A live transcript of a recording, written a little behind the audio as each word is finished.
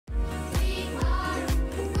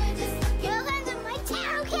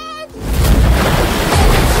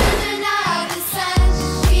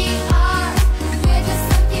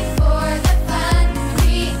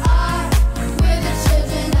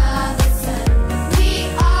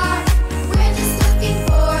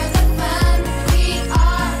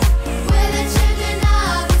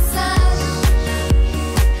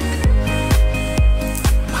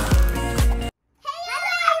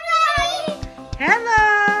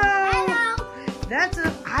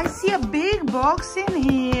I see a big box in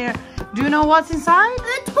here. Do you know what's inside?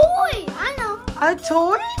 A toy. I know. A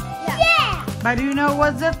toy? Yeah. But do you know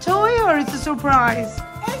what's that toy or it's a surprise?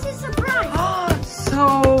 It's a surprise.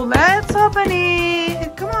 So let's open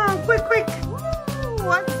it. Come on, quick, quick. Ooh,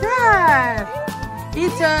 what's that?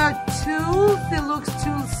 It's a tooth. It looks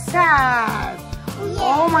too sad. Yeah.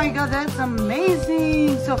 Oh my God, that's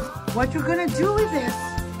amazing. So what you're gonna do with this?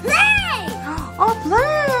 Play. Oh,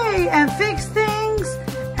 play and fix things.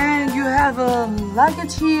 And you have a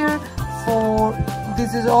luggage here for,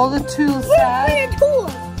 this is all the tools. Here's the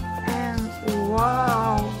tools. And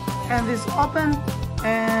wow. And this open,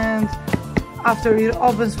 and after it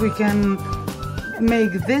opens, we can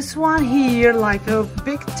make this one here like a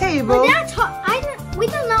big table. But that's we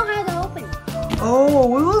don't know how to open it. Oh,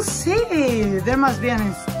 we will see. There must be an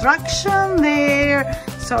instruction there.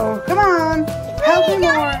 So come on, help me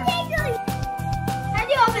more. How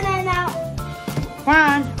do you open it now?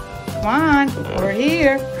 Come on, we're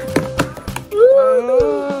here.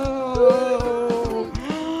 Oh,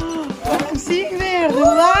 what I'm seeing there, the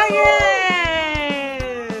luggage.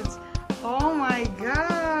 Oh my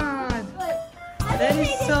God, that is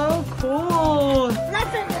so cool.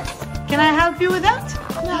 Can I help you with that?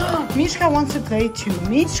 No. Mishka wants to play too.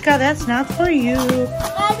 Mishka, that's not for you.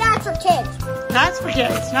 That's for kids. That's for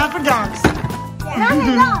kids, not for dogs. Yeah.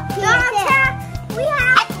 Not for dogs. We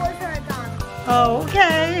have toys for a dog. Oh,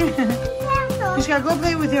 okay. We have toys. Mishka, go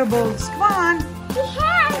play with your balls. Come on. We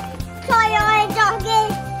have toy on a doggy,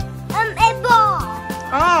 a ball.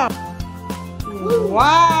 Oh.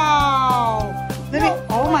 Wow. Let me,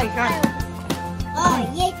 oh my God. Oh,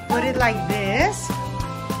 yes. Put it like this.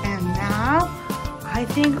 And now, I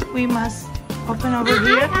think we must open over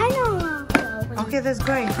here. I know how to open it. Okay, that's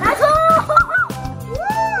great. Whoa!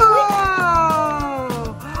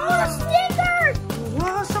 Oh, stickers!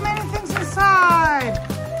 Whoa, so many things inside.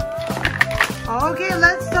 Okay,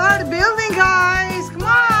 let's start building, guys. Come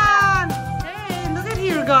on. Hey, look at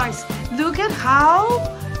here, guys. Look at how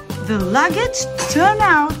the luggage turned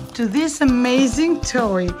out to this amazing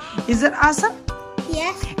toy. Is it awesome?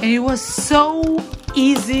 Yes. And it was so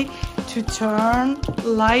easy to turn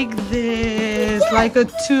like this, like a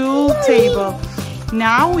tool table.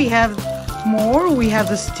 Now we have more. We have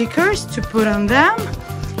the stickers to put on them.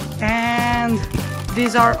 And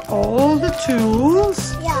these are all the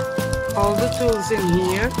tools. Yeah. All the tools in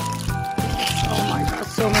here. Oh my God,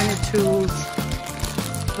 so many tools.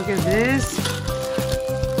 Look at this.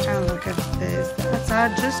 And look at this.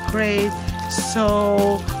 That's just great.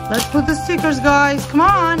 So let's put the stickers, guys. Come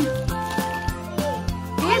on.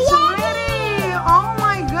 It's ready. Oh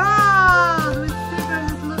my God. With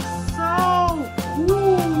stickers, it looks so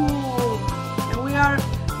cool. And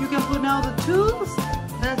you can put now the tools.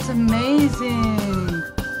 That's amazing.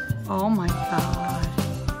 Oh my God.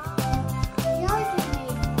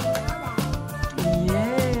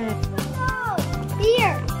 Yeah.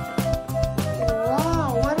 Here. Wow,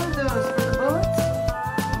 what are those? For the bullets?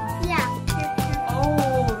 Yeah.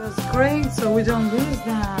 Oh, that's great. So we don't lose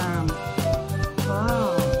them.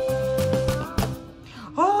 Wow.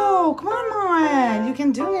 Oh, come on, Moen. You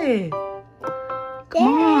can do it. Come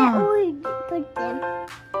on. We put them.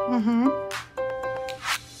 Mm-hmm.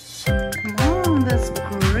 Come on, that's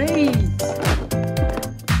great.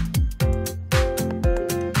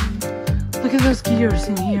 Look at those gears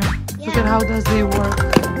in here. Look at how does they work.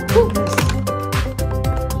 Like this.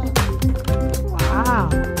 Wow.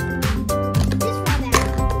 This one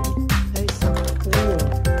there. That is so cool.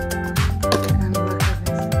 And look at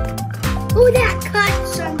this. Oh, that cut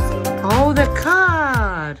something. Oh, the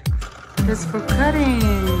cut. That's for cutting.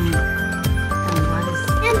 And what is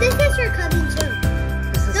And this is for cutting too.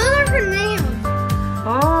 this? Is, Those are for nails.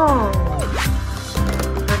 oh,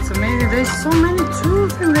 that's amazing. There's so many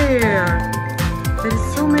tools in there. There's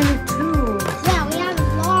so many tools. Yeah, we have a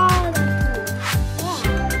lot of tools.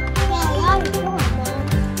 Yeah, a lot of tools.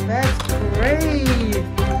 That's great.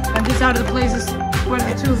 And these are the places where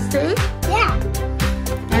the tools stay. Yeah.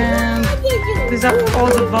 And these are all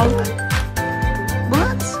the bullets.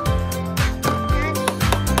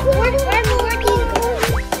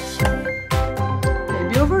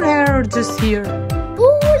 Maybe over there or just here.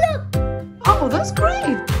 Oh, look. Oh, that's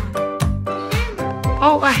great.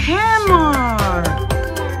 Oh, a hammer.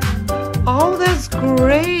 Oh, that's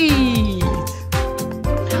great.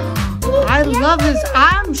 I love this.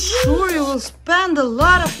 I'm sure you will spend a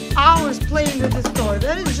lot of hours playing with this toy.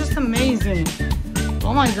 That is just amazing.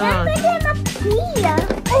 Oh my God.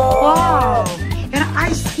 Wow. And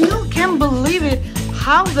I still can't believe it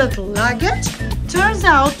how that luggage turns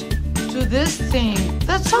out to this thing.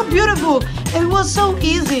 That's so beautiful. It was so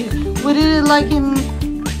easy. We did it like in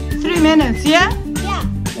 3 minutes, yeah? Yeah.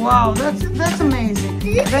 Wow, that's amazing.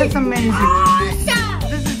 That's amazing. Awesome.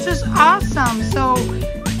 This is just awesome. So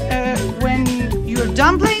when you're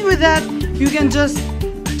done playing with that, you can just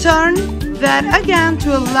turn that again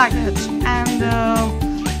to a luggage and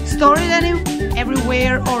store it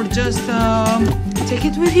everywhere, or just take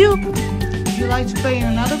it with you if you like to play in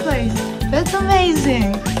another place. That's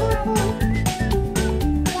amazing.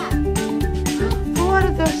 Yeah. What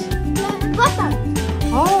are those? Button.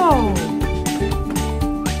 Oh,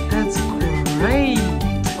 that's great.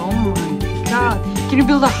 Oh my God. Can you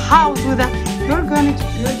build a house with that? You're going to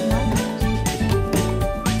build a house.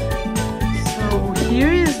 So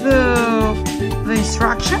here is the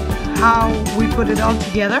instruction, how we put it all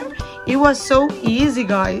together. It was so easy,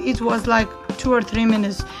 guys. It was like 2 or 3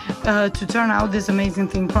 minutes to turn out this amazing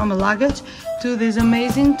thing from a luggage to this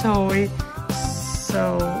amazing toy.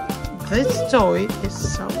 So this toy is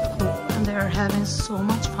so cool, and they are having so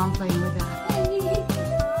much fun playing with that.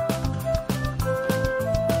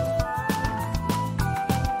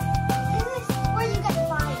 This is where you get the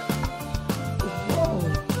fire. Whoa.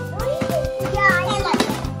 Yeah, I like it.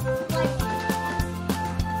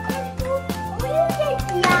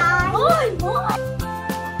 Yeah. Oh, what?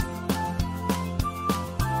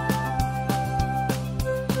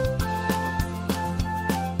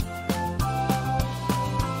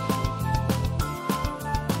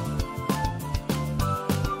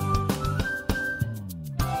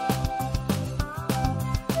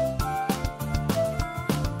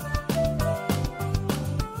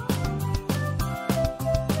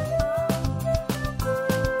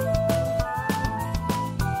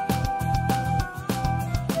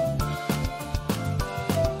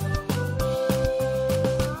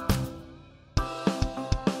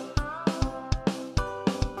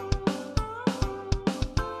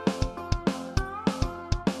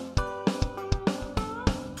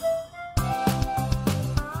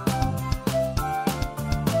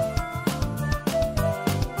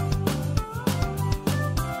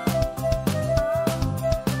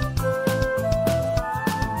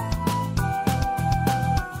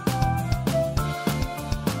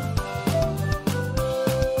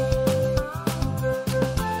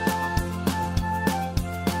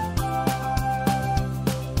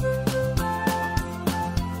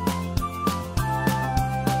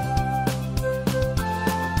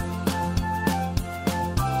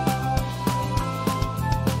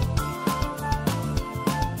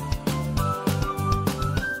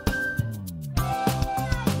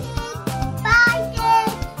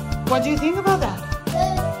 What do you think about that?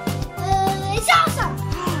 It's awesome.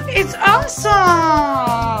 It's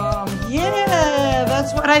awesome! Yeah,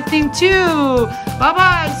 that's what I think too.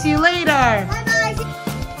 Bye-bye. See you later.